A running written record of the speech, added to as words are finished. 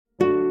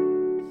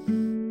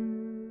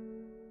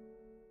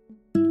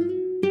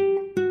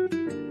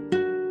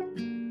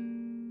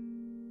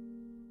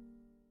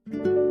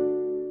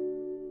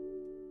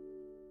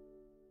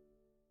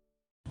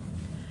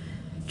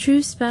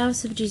True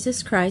Spouse of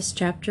Jesus Christ,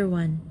 Chapter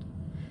 1.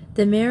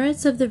 The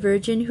merits of the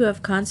virgin who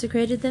have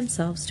consecrated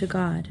themselves to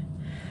God.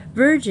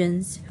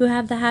 Virgins who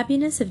have the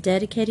happiness of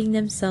dedicating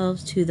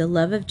themselves to the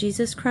love of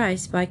Jesus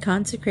Christ by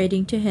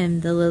consecrating to him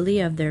the lily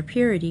of their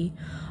purity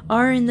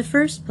are in the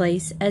first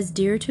place as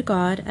dear to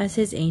God as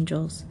his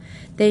angels.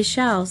 They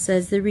shall,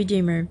 says the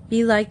Redeemer,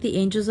 be like the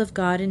angels of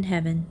God in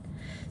heaven.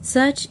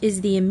 Such is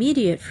the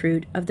immediate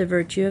fruit of the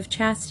virtue of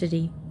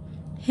chastity.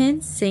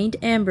 Hence St.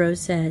 Ambrose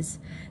says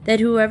that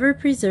whoever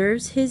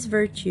preserves his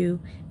virtue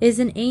is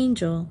an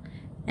angel,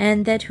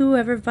 and that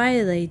whoever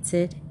violates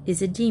it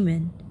is a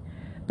demon.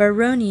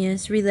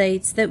 Baronius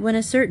relates that when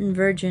a certain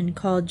virgin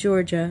called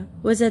Georgia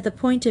was at the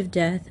point of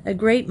death, a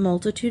great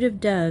multitude of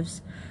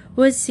doves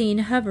was seen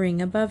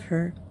hovering above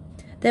her,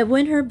 that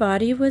when her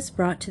body was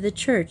brought to the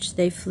church,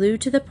 they flew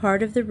to the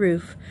part of the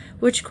roof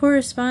which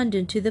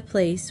corresponded to the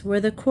place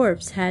where the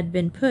corpse had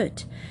been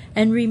put,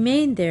 and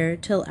remained there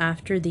till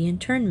after the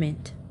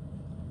interment.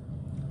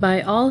 By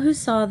all who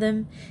saw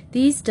them,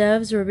 these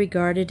doves were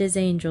regarded as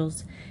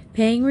angels,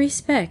 paying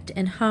respect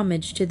and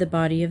homage to the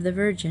body of the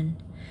Virgin.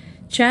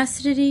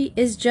 Chastity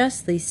is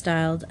justly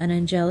styled an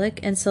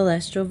angelic and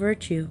celestial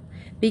virtue,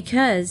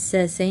 because,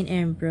 says St.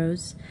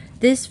 Ambrose,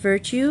 this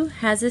virtue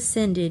has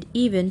ascended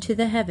even to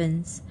the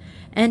heavens,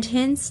 and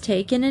hence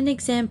taken an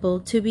example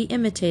to be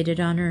imitated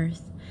on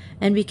earth,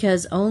 and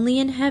because only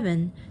in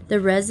heaven, the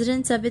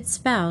residence of its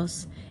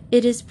spouse,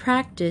 it is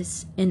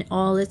practiced in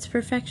all its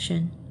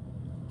perfection.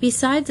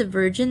 Besides, a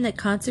virgin that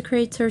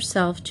consecrates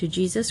herself to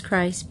Jesus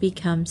Christ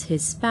becomes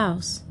his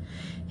spouse.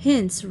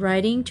 Hence,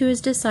 writing to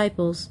his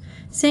disciples,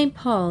 St.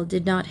 Paul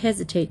did not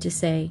hesitate to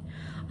say,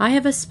 I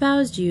have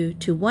espoused you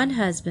to one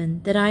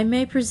husband, that I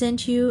may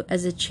present you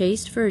as a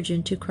chaste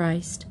virgin to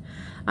Christ.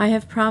 I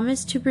have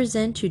promised to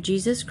present to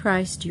Jesus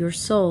Christ your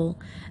soul,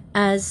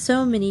 as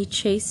so many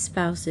chaste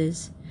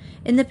spouses.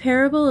 In the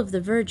parable of the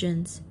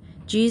virgins,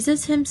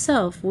 Jesus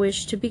himself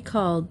wished to be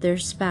called their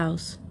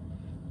spouse.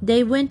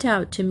 They went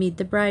out to meet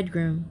the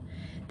bridegroom.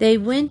 They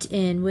went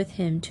in with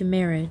him to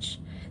marriage.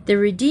 The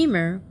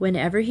Redeemer,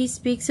 whenever he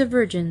speaks of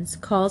virgins,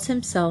 calls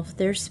himself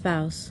their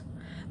spouse.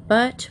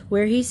 But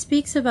where he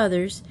speaks of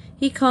others,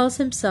 he calls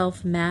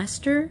himself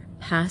master,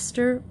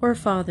 pastor, or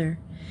father.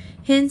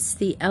 Hence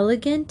the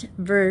elegant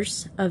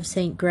verse of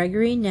St.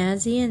 Gregory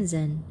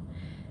Nazianzen,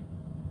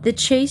 the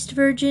chaste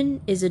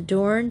virgin is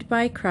adorned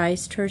by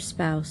Christ her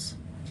spouse.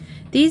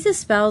 These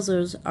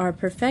espousals are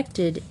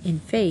perfected in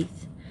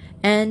faith,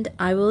 and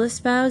I will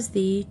espouse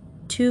thee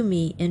to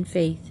me in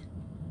faith.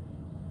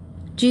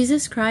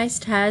 Jesus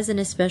Christ has in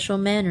a special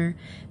manner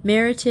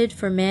merited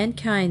for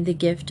mankind the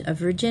gift of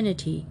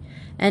virginity,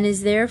 and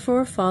is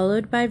therefore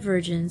followed by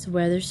virgins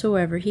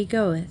whithersoever he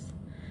goeth.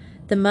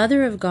 The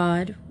Mother of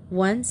God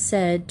once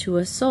said to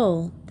a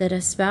soul that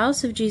a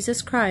spouse of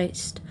Jesus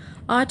Christ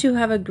ought to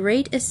have a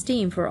great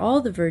esteem for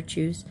all the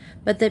virtues,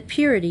 but that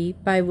purity,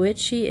 by which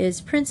she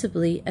is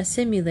principally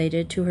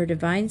assimilated to her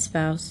divine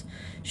spouse,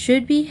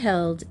 should be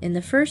held in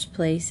the first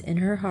place in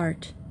her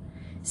heart.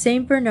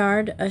 St.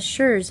 Bernard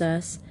assures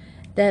us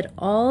that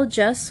all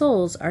just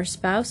souls are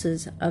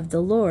spouses of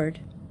the Lord,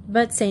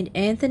 but St.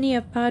 Anthony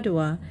of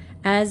Padua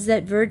adds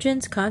that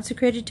virgins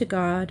consecrated to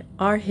God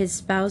are his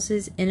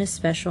spouses in a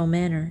special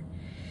manner.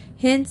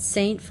 Hence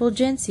St.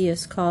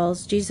 Fulgentius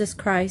calls Jesus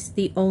Christ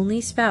the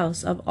only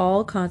spouse of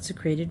all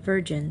consecrated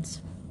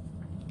virgins.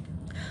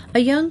 A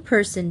young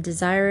person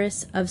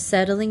desirous of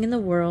settling in the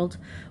world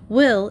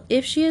will,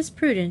 if she is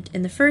prudent,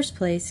 in the first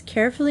place,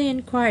 carefully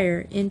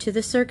inquire into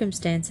the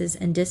circumstances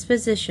and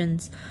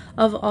dispositions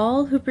of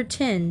all who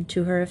pretend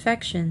to her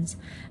affections,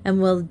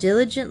 and will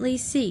diligently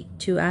seek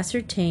to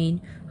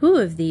ascertain who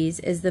of these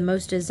is the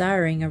most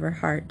desiring of her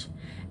heart,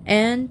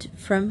 and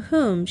from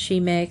whom she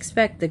may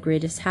expect the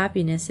greatest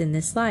happiness in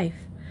this life.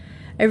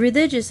 A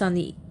religious on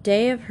the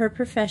day of her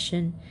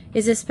profession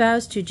is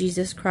espoused to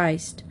Jesus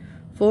Christ,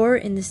 for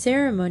in the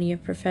ceremony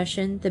of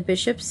profession the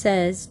bishop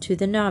says to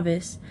the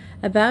novice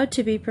about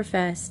to be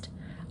professed,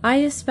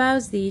 I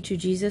espouse thee to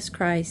Jesus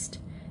Christ.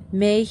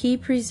 May he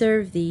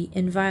preserve thee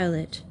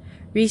inviolate.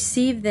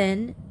 Receive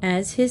then,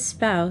 as his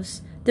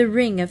spouse, the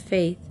ring of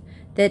faith,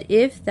 that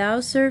if thou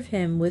serve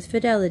him with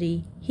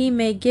fidelity, he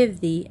may give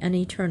thee an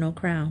eternal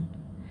crown.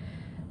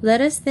 Let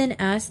us then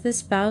ask the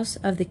spouse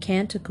of the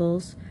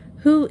Canticles,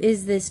 who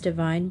is this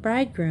divine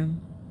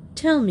bridegroom?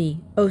 Tell me,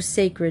 O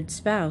sacred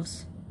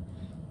spouse.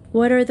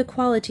 What are the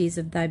qualities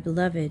of thy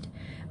beloved,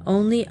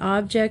 only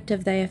object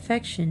of thy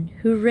affection,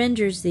 who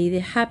renders thee the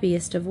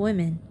happiest of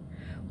women?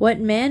 What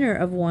manner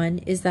of one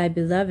is thy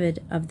beloved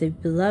of the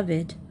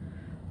beloved,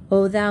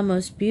 O thou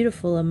most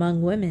beautiful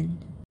among women?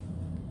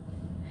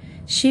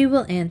 She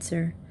will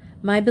answer,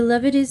 My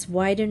beloved is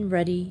white and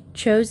ruddy,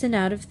 chosen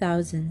out of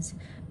thousands.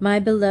 My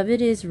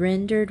beloved is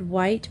rendered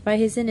white by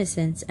his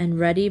innocence, and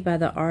ruddy by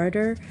the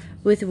ardor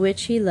with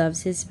which he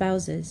loves his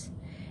spouses.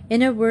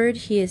 In a word,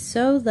 he is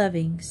so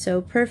loving, so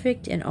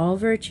perfect in all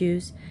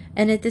virtues,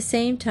 and at the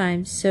same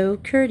time so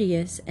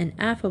courteous and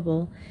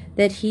affable,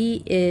 that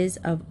he is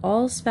of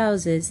all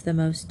spouses the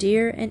most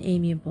dear and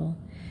amiable.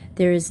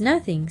 There is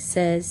nothing,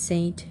 says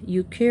St.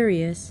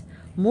 Eucherius,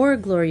 more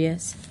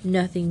glorious,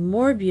 nothing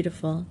more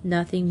beautiful,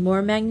 nothing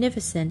more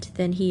magnificent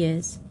than he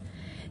is.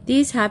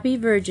 These happy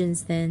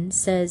virgins, then,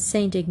 says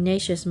St.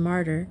 Ignatius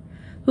Martyr,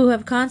 who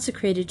have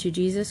consecrated to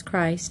Jesus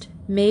Christ,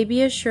 may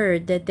be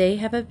assured that they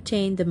have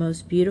obtained the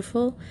most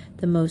beautiful,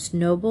 the most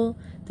noble,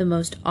 the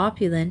most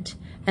opulent,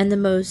 and the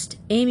most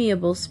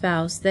amiable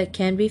spouse that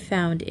can be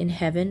found in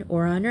heaven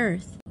or on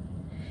earth.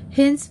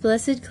 Hence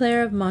Blessed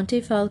Clare of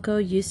Montefalco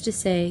used to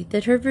say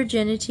that her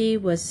virginity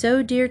was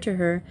so dear to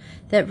her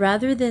that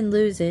rather than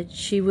lose it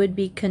she would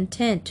be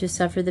content to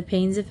suffer the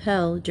pains of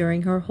hell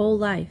during her whole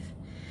life.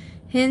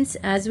 Hence,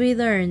 as we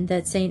learn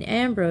that St.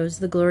 Ambrose,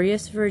 the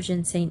glorious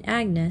Virgin St.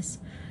 Agnes,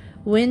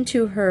 when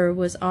to her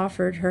was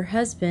offered her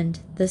husband,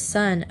 the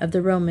son of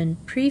the Roman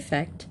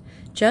prefect,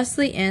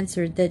 justly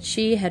answered that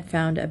she had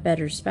found a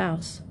better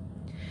spouse.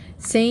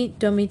 Saint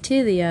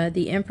Domitilla,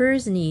 the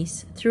emperor's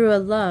niece, through a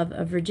love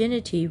of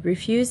virginity,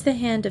 refused the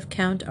hand of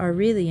Count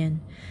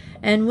Aurelian,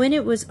 and when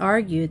it was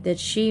argued that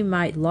she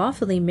might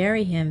lawfully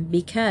marry him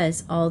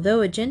because,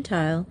 although a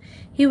Gentile,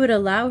 he would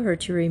allow her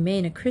to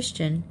remain a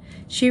Christian,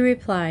 she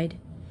replied,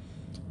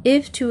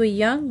 "If to a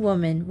young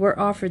woman were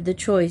offered the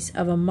choice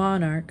of a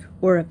monarch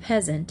or a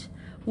peasant,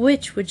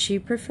 which would she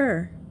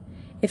prefer?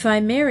 If I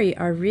marry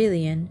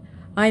Aurelian,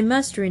 I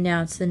must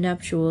renounce the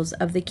nuptials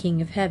of the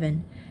King of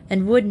Heaven,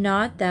 and would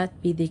not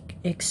that be the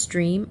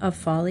extreme of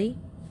folly?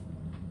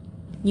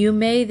 You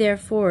may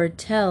therefore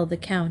tell the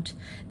Count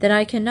that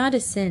I cannot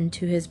assent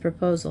to his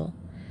proposal."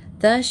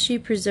 Thus she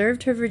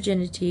preserved her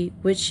virginity,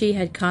 which she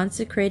had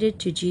consecrated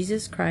to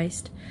Jesus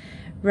Christ.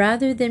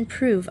 Rather than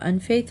prove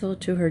unfaithful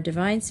to her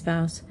divine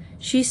spouse,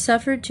 she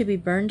suffered to be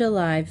burned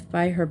alive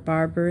by her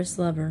barbarous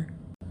lover.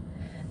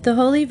 The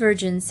holy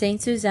virgin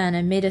Saint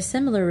Susanna made a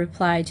similar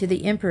reply to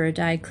the Emperor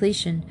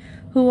Diocletian,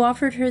 who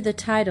offered her the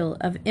title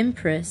of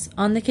Empress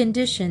on the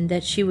condition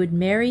that she would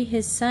marry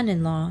his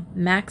son-in-law,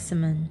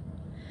 Maximin,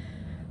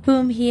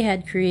 whom he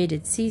had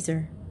created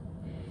Caesar.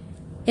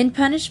 In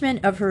punishment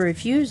of her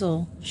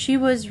refusal, she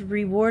was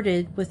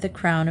rewarded with the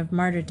crown of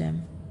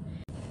martyrdom.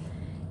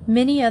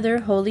 Many other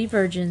holy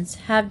virgins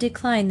have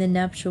declined the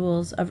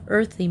nuptials of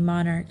earthly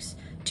monarchs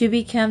to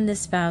become the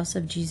spouse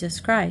of Jesus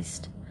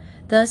Christ.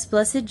 Thus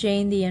Blessed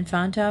Jane the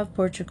Infanta of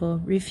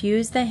Portugal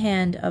refused the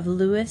hand of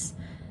Louis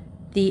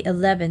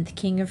XI,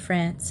 King of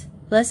France,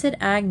 Blessed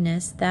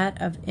Agnes that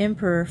of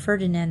Emperor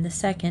Ferdinand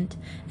II,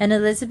 and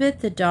Elizabeth,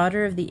 the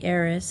daughter of the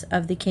heiress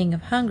of the King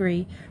of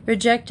Hungary,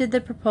 rejected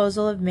the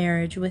proposal of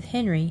marriage with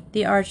Henry,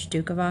 the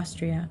Archduke of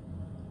Austria.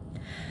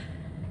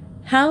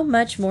 How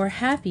much more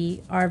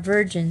happy are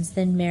virgins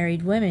than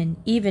married women,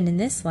 even in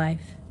this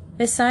life!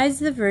 Besides,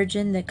 the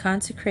virgin that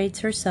consecrates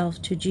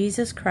herself to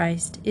Jesus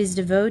Christ is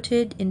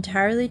devoted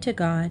entirely to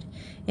God,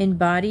 in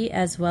body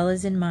as well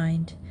as in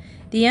mind.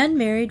 The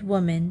unmarried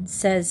woman,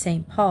 says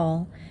St.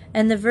 Paul,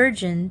 and the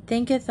virgin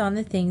thinketh on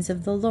the things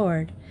of the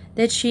Lord,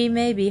 that she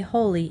may be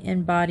holy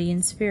in body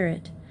and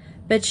spirit.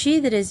 But she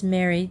that is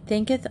married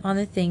thinketh on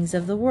the things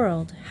of the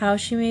world, how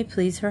she may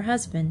please her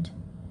husband.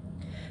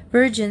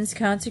 Virgins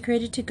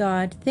consecrated to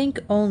God think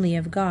only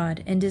of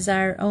God, and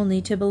desire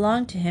only to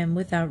belong to him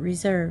without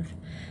reserve.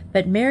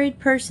 But married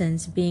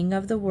persons, being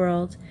of the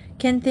world,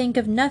 can think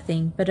of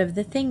nothing but of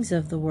the things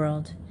of the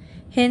world.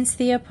 Hence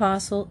the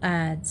Apostle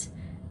adds,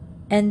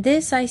 "And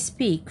this I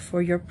speak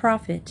for your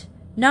profit,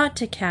 not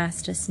to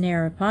cast a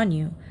snare upon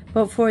you,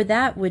 but for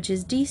that which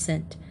is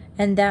decent,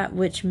 and that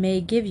which may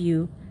give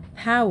you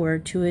power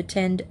to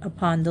attend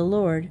upon the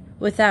Lord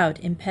without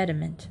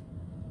impediment."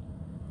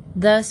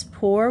 Thus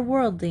poor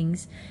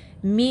worldlings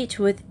meet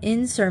with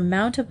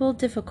insurmountable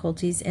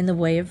difficulties in the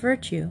way of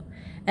virtue,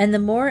 and the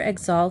more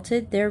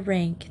exalted their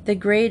rank, the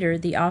greater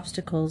the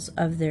obstacles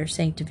of their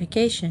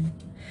sanctification.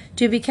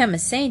 To become a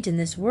saint in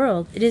this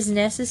world, it is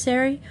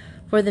necessary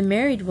for the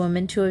married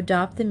woman to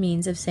adopt the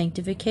means of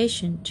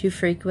sanctification, to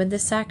frequent the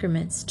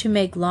sacraments, to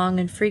make long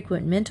and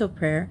frequent mental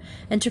prayer,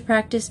 and to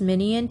practice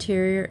many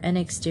interior and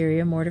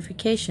exterior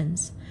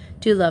mortifications,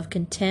 to love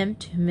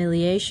contempt,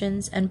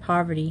 humiliations, and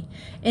poverty,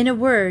 in a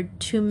word,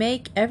 to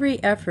make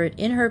every effort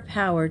in her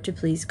power to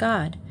please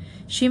God.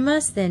 She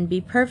must then be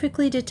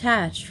perfectly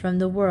detached from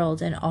the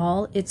world and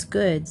all its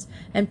goods,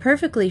 and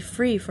perfectly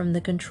free from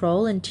the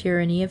control and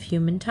tyranny of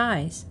human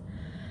ties.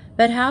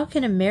 But how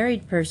can a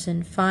married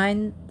person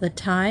find the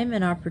time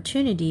and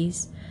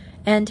opportunities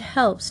and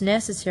helps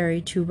necessary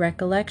to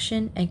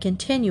recollection and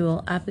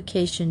continual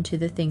application to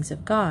the things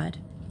of God?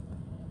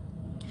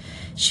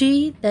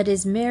 She that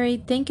is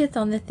married thinketh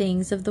on the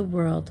things of the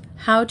world,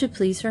 how to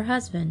please her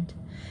husband.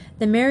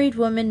 The married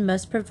woman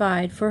must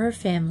provide for her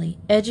family,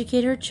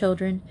 educate her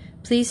children,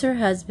 please her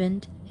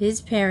husband, his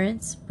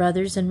parents,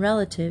 brothers, and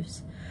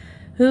relatives,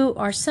 who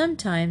are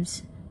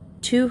sometimes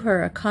to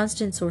her a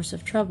constant source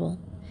of trouble.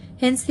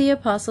 Hence the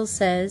Apostle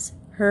says,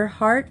 her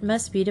heart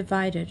must be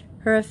divided,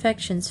 her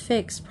affections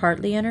fixed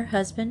partly on her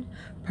husband,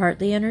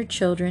 partly on her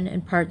children,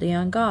 and partly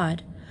on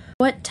God.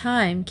 What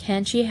time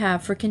can she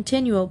have for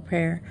continual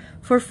prayer,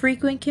 for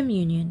frequent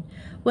communion,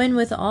 when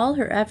with all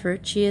her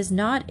effort she is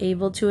not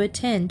able to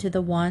attend to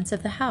the wants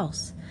of the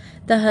house?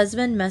 The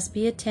husband must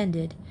be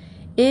attended.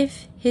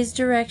 If his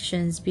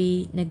directions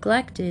be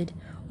neglected,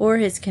 or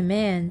his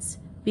commands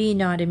be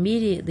not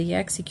immediately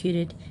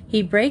executed,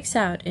 he breaks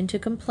out into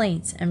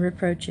complaints and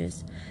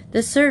reproaches.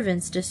 The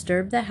servants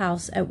disturb the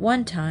house at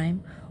one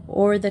time,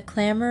 or the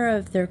clamor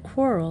of their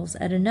quarrels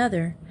at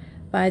another,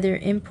 by their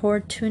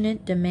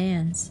importunate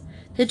demands.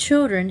 The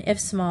children, if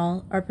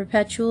small, are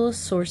perpetual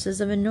sources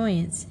of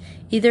annoyance,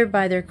 either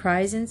by their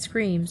cries and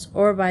screams,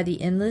 or by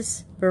the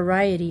endless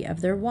variety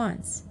of their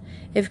wants.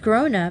 If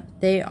grown up,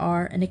 they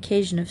are an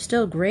occasion of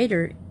still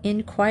greater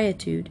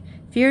inquietude,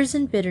 fears,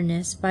 and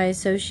bitterness, by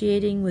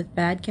associating with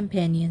bad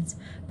companions,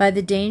 by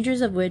the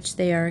dangers of which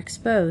they are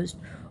exposed,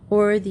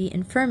 or the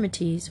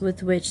infirmities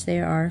with which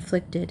they are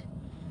afflicted.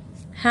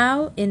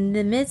 How, in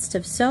the midst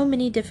of so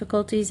many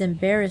difficulties and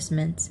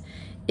embarrassments,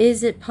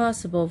 is it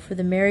possible for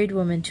the married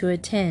woman to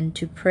attend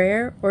to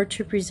prayer or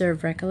to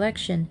preserve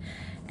recollection?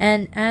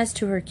 And as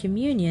to her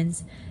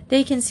communions,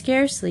 they can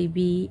scarcely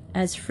be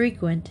as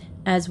frequent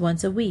as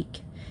once a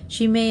week.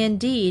 She may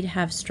indeed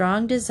have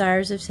strong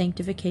desires of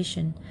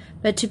sanctification,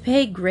 but to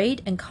pay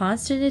great and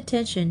constant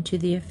attention to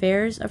the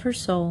affairs of her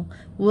soul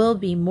will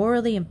be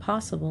morally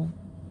impossible.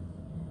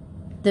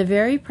 The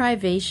very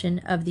privation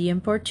of the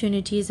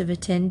importunities of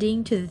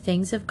attending to the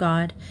things of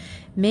God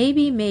may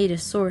be made a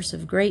source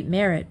of great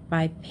merit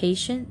by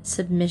patient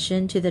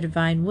submission to the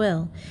divine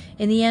will,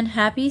 in the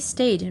unhappy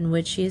state in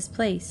which she is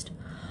placed.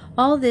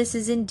 All this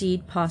is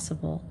indeed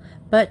possible,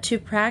 but to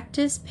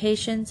practice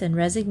patience and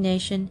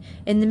resignation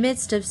in the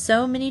midst of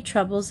so many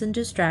troubles and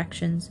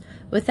distractions,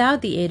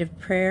 without the aid of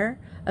prayer,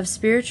 of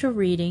spiritual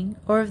reading,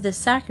 or of the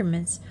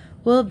sacraments,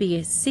 will be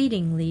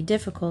exceedingly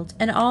difficult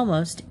and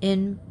almost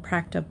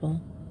impracticable.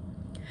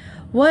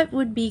 What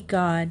would be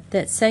God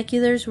that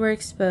seculars were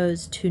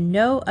exposed to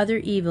no other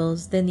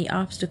evils than the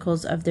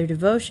obstacles of their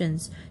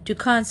devotions to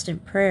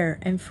constant prayer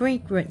and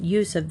frequent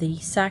use of the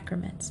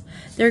sacraments?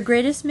 Their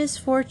greatest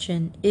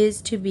misfortune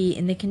is to be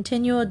in the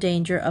continual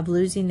danger of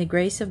losing the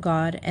grace of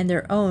God and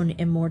their own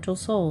immortal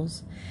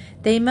souls.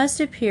 They must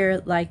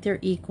appear like their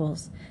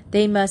equals.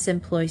 They must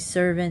employ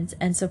servants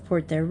and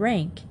support their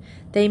rank.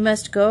 They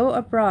must go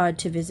abroad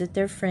to visit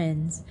their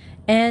friends,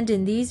 and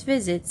in these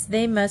visits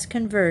they must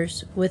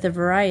converse with a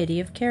variety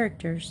of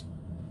characters.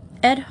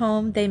 At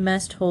home they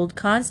must hold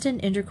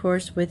constant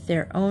intercourse with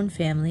their own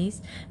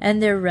families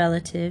and their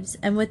relatives,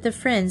 and with the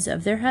friends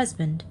of their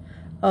husband.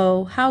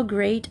 Oh, how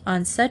great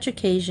on such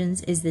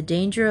occasions is the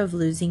danger of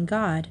losing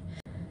God!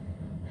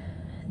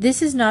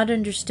 This is not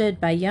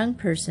understood by young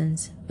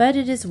persons, but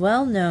it is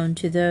well known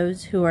to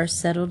those who are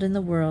settled in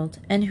the world,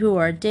 and who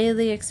are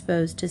daily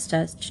exposed to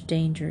such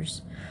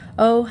dangers.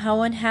 Oh,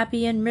 how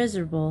unhappy and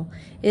miserable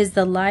is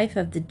the life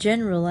of the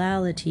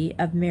generality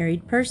of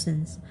married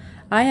persons!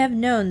 I have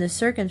known the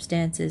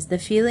circumstances, the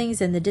feelings,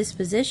 and the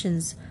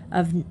dispositions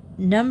of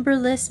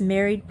numberless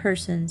married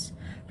persons,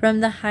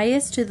 from the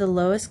highest to the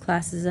lowest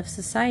classes of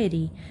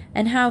society,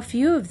 and how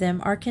few of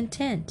them are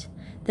content.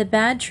 The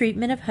bad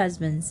treatment of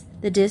husbands,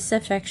 the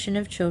disaffection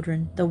of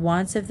children, the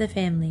wants of the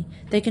family,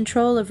 the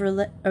control of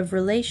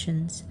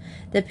relations,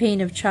 the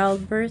pain of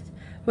childbirth,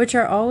 which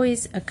are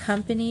always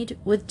accompanied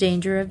with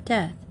danger of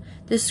death,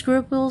 the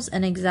scruples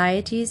and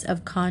anxieties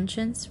of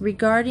conscience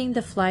regarding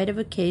the flight of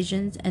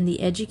occasions and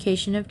the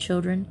education of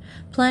children,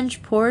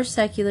 plunge poor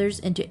seculars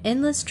into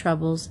endless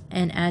troubles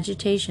and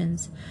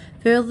agitations,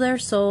 fill their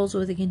souls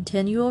with a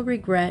continual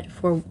regret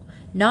for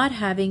not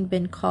having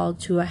been called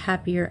to a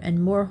happier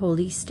and more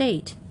holy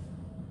state.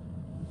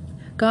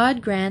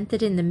 God grant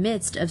that in the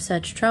midst of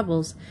such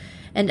troubles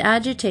and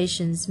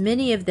agitations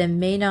many of them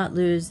may not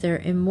lose their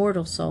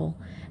immortal soul,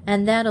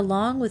 and that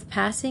along with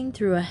passing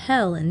through a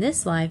hell in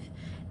this life,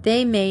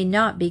 they may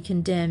not be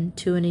condemned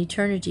to an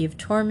eternity of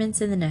torments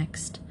in the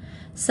next.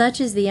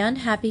 Such is the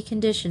unhappy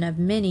condition of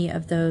many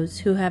of those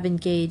who have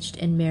engaged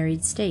in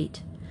married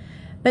state.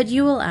 But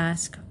you will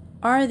ask,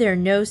 are there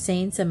no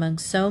saints among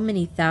so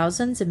many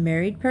thousands of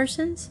married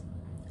persons?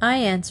 I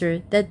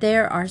answer that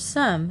there are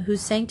some who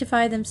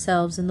sanctify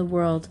themselves in the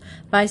world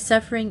by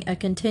suffering a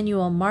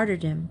continual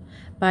martyrdom,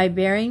 by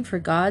bearing for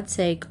God's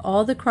sake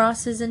all the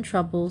crosses and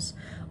troubles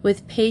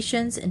with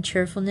patience and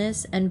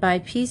cheerfulness, and by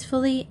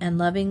peacefully and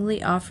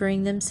lovingly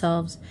offering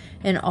themselves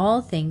in all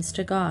things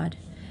to God.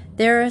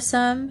 There are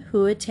some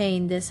who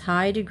attain this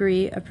high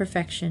degree of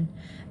perfection,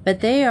 but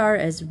they are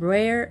as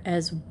rare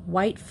as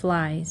white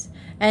flies,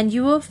 and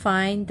you will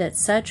find that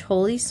such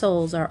holy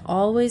souls are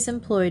always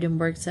employed in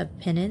works of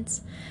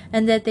penance,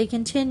 and that they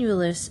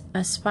continually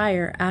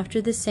aspire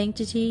after the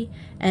sanctity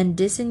and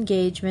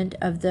disengagement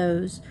of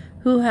those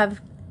who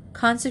have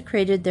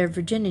consecrated their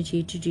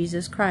virginity to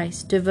Jesus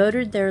Christ,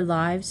 devoted their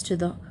lives to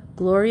the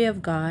glory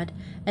of God,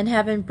 and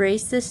have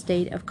embraced the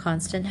state of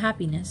constant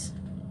happiness.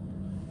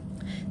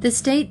 The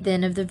state,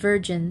 then, of the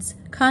virgins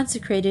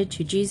consecrated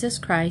to Jesus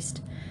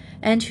Christ,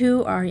 and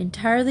who are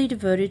entirely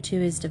devoted to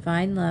his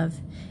divine love,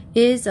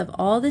 is of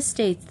all the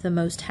states the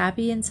most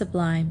happy and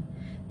sublime.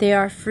 They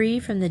are free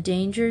from the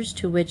dangers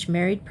to which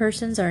married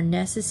persons are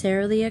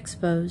necessarily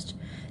exposed.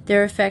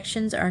 Their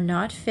affections are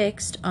not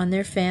fixed on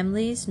their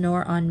families,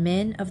 nor on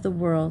men of the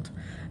world,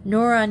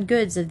 nor on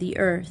goods of the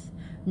earth,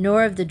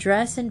 nor of the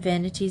dress and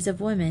vanities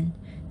of women,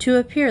 to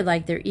appear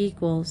like their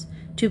equals,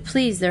 to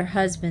please their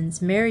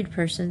husbands. Married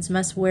persons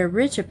must wear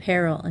rich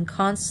apparel and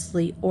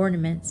costly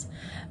ornaments,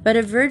 but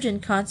a virgin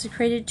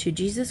consecrated to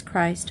Jesus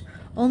Christ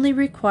only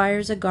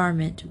requires a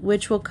garment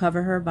which will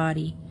cover her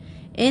body.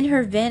 In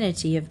her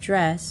vanity of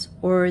dress,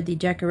 or the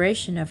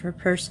decoration of her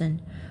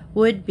person,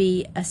 would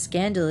be a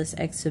scandalous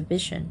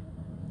exhibition.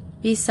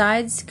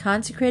 Besides,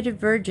 consecrated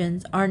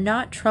virgins are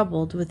not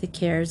troubled with the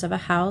cares of a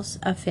house,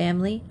 a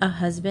family, a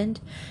husband,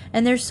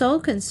 and their sole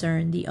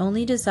concern, the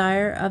only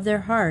desire of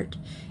their heart,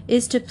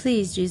 is to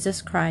please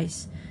Jesus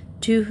Christ,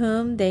 to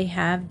whom they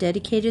have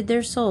dedicated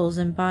their souls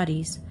and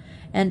bodies,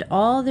 and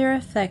all their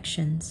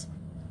affections.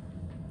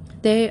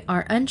 They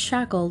are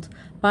unshackled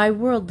by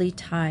worldly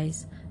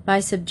ties, by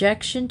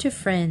subjection to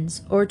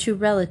friends or to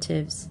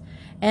relatives,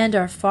 and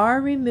are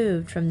far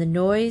removed from the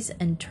noise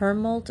and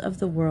tumult of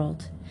the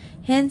world.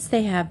 Hence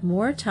they have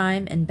more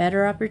time and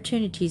better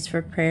opportunities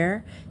for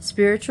prayer,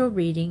 spiritual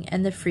reading,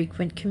 and the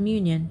frequent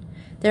communion.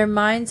 Their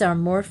minds are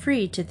more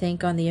free to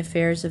think on the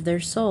affairs of their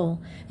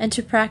soul, and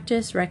to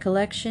practice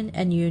recollection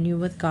and union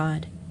with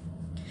God.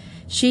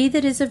 She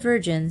that is a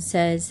virgin,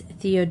 says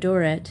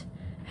Theodoret,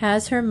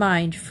 has her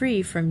mind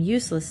free from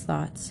useless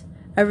thoughts.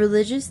 A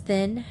religious,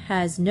 then,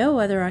 has no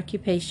other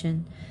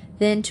occupation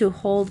than to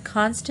hold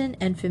constant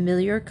and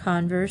familiar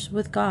converse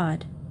with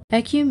God.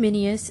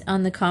 Ecumenius,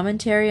 on the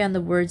commentary on the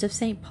words of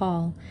St.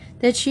 Paul,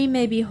 that she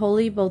may be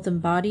holy both in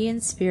body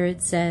and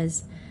spirit,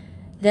 says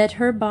that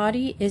her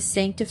body is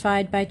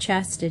sanctified by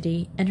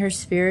chastity, and her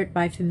spirit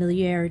by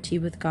familiarity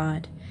with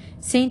God.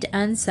 St.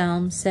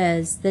 Anselm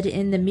says that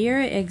in the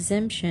mere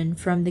exemption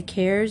from the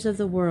cares of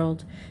the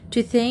world,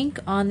 to think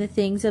on the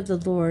things of the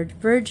Lord,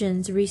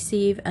 virgins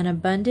receive an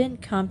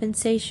abundant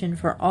compensation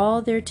for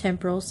all their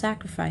temporal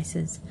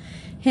sacrifices.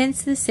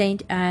 Hence the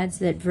saint adds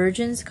that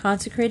virgins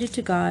consecrated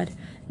to God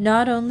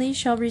not only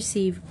shall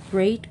receive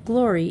great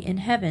glory in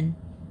heaven,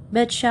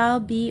 but shall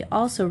be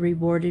also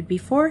rewarded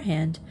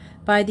beforehand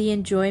by the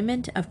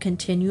enjoyment of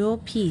continual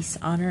peace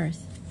on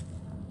earth.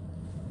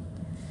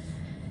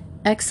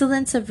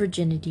 Excellence of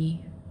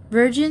virginity.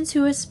 Virgins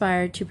who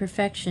aspire to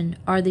perfection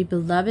are the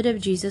beloved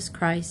of Jesus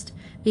Christ,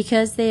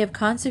 because they have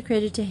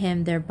consecrated to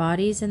him their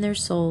bodies and their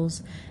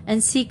souls,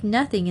 and seek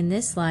nothing in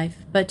this life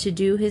but to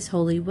do his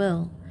holy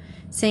will.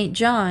 St.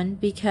 John,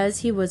 because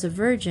he was a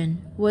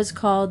virgin, was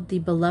called the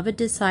beloved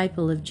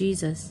disciple of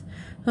Jesus,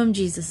 whom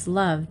Jesus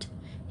loved.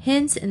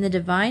 Hence in the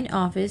divine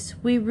office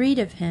we read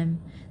of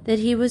him, that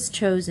he was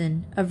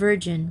chosen, a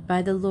virgin,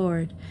 by the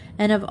Lord,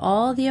 and of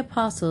all the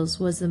apostles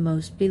was the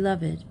most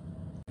beloved.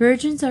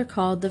 Virgins are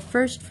called the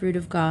first fruit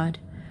of God,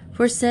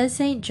 for says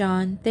St.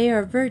 John, they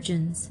are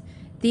virgins.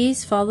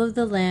 These follow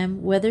the Lamb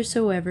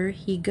whithersoever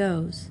he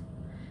goes.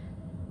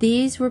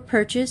 These were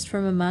purchased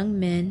from among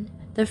men,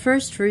 the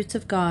first fruits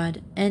of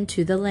God, and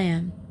to the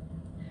Lamb.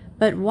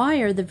 But why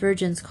are the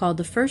virgins called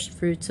the first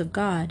fruits of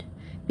God?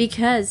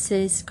 Because,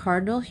 says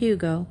Cardinal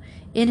Hugo,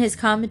 in his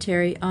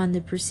commentary on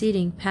the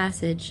preceding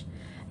passage,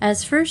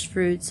 as first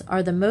fruits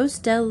are the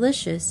most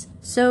delicious,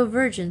 so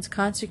virgins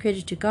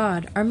consecrated to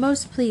God are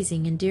most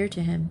pleasing and dear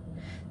to him.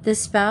 The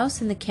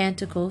spouse in the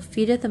canticle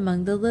feedeth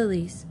among the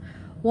lilies.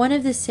 One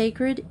of the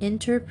sacred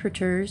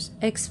interpreters,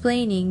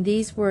 explaining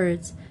these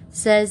words,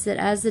 says that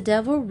as the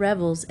devil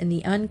revels in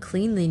the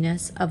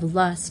uncleanliness of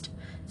lust,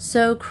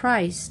 so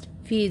Christ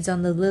feeds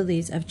on the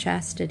lilies of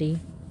chastity.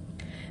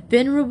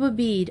 Venerable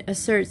Bede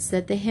asserts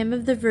that the hymn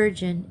of the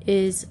Virgin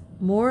is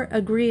more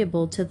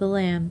agreeable to the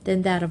Lamb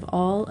than that of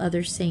all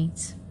other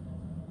saints.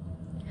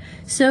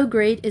 So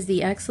great is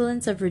the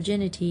excellence of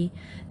virginity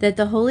that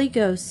the Holy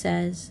Ghost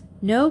says,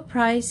 "No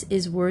price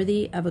is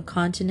worthy of a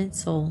continent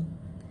soul."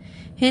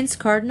 Hence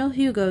Cardinal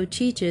Hugo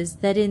teaches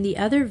that in the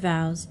other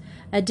vows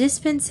a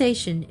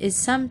dispensation is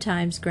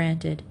sometimes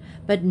granted,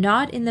 but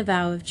not in the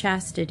vow of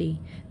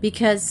chastity,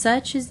 because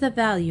such is the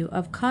value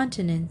of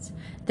continence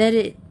that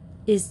it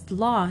is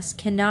loss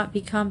cannot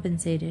be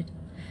compensated.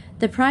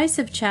 The price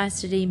of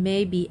chastity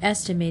may be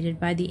estimated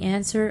by the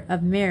answer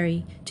of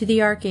Mary to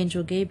the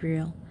Archangel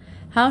Gabriel,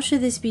 "How shall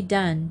this be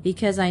done,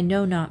 because I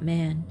know not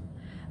man?"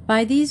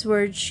 By these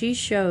words she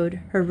showed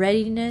her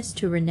readiness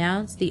to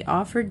renounce the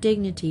offered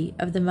dignity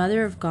of the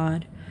Mother of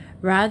God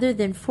rather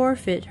than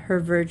forfeit her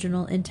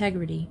virginal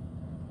integrity.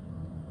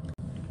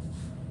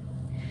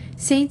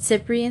 Saint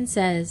Cyprian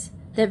says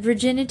that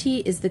virginity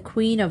is the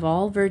queen of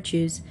all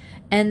virtues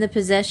and the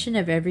possession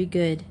of every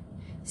good.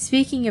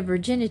 Speaking of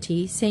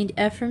virginity, Saint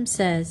Ephrem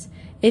says,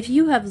 "If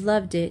you have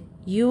loved it,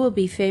 you will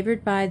be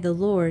favored by the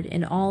Lord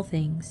in all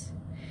things."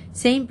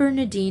 Saint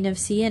Bernardine of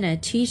Siena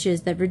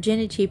teaches that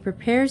virginity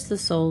prepares the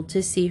soul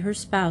to see her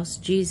spouse,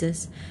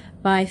 Jesus,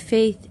 by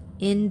faith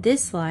in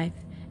this life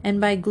and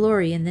by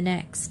glory in the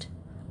next.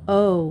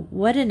 Oh,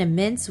 what an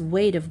immense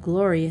weight of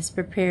glory is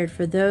prepared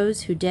for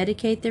those who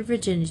dedicate their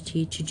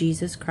virginity to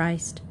Jesus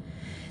Christ.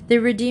 The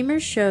Redeemer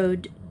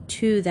showed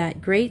to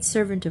that great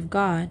servant of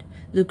God,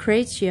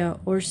 Lucrezia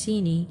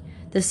Orsini,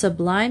 the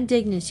sublime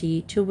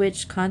dignity to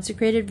which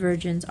consecrated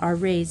virgins are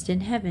raised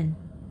in heaven.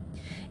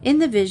 In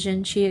the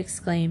vision she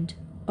exclaimed,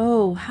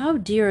 Oh, how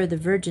dear are the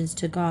virgins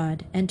to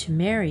God and to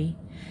Mary!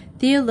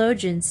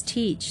 Theologians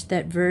teach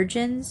that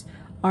virgins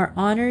are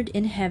honored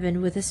in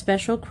heaven with a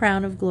special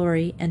crown of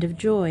glory and of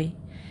joy.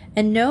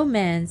 And no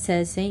man,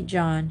 says St.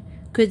 John,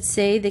 could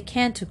say the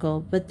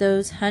canticle but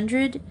those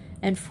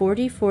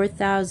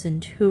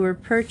 144,000 who were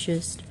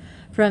purchased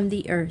from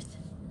the earth.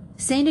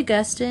 St.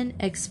 Augustine,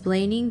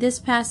 explaining this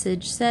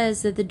passage,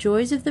 says that the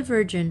joys of the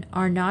Virgin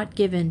are not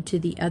given to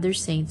the other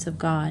saints of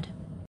God.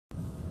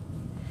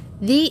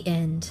 The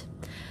end.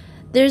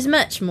 There's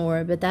much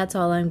more, but that's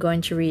all I'm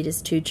going to read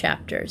is 2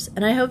 chapters.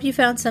 And I hope you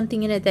found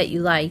something in it that you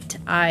liked.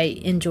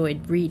 I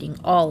enjoyed reading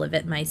all of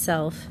it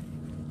myself.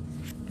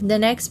 The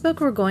next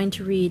book we're going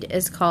to read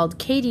is called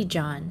Katie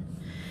John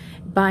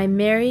by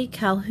Mary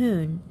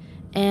Calhoun.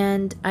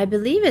 And I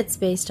believe it's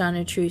based on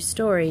a true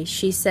story.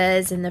 She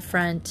says in the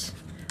front,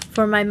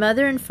 "For my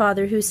mother and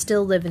father who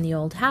still live in the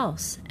old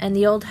house." And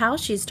the old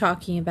house she's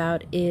talking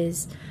about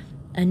is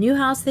a new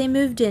house they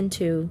moved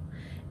into.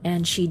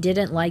 And she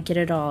didn't like it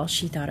at all.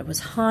 She thought it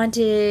was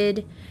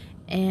haunted.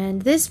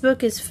 And this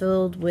book is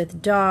filled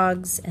with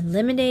dogs and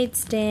lemonade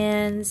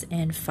stands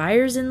and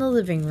fires in the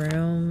living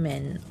room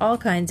and all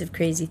kinds of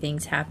crazy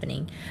things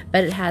happening.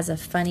 But it has a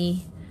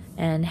funny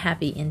and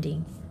happy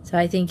ending. So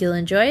I think you'll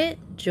enjoy it.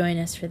 Join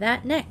us for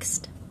that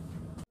next.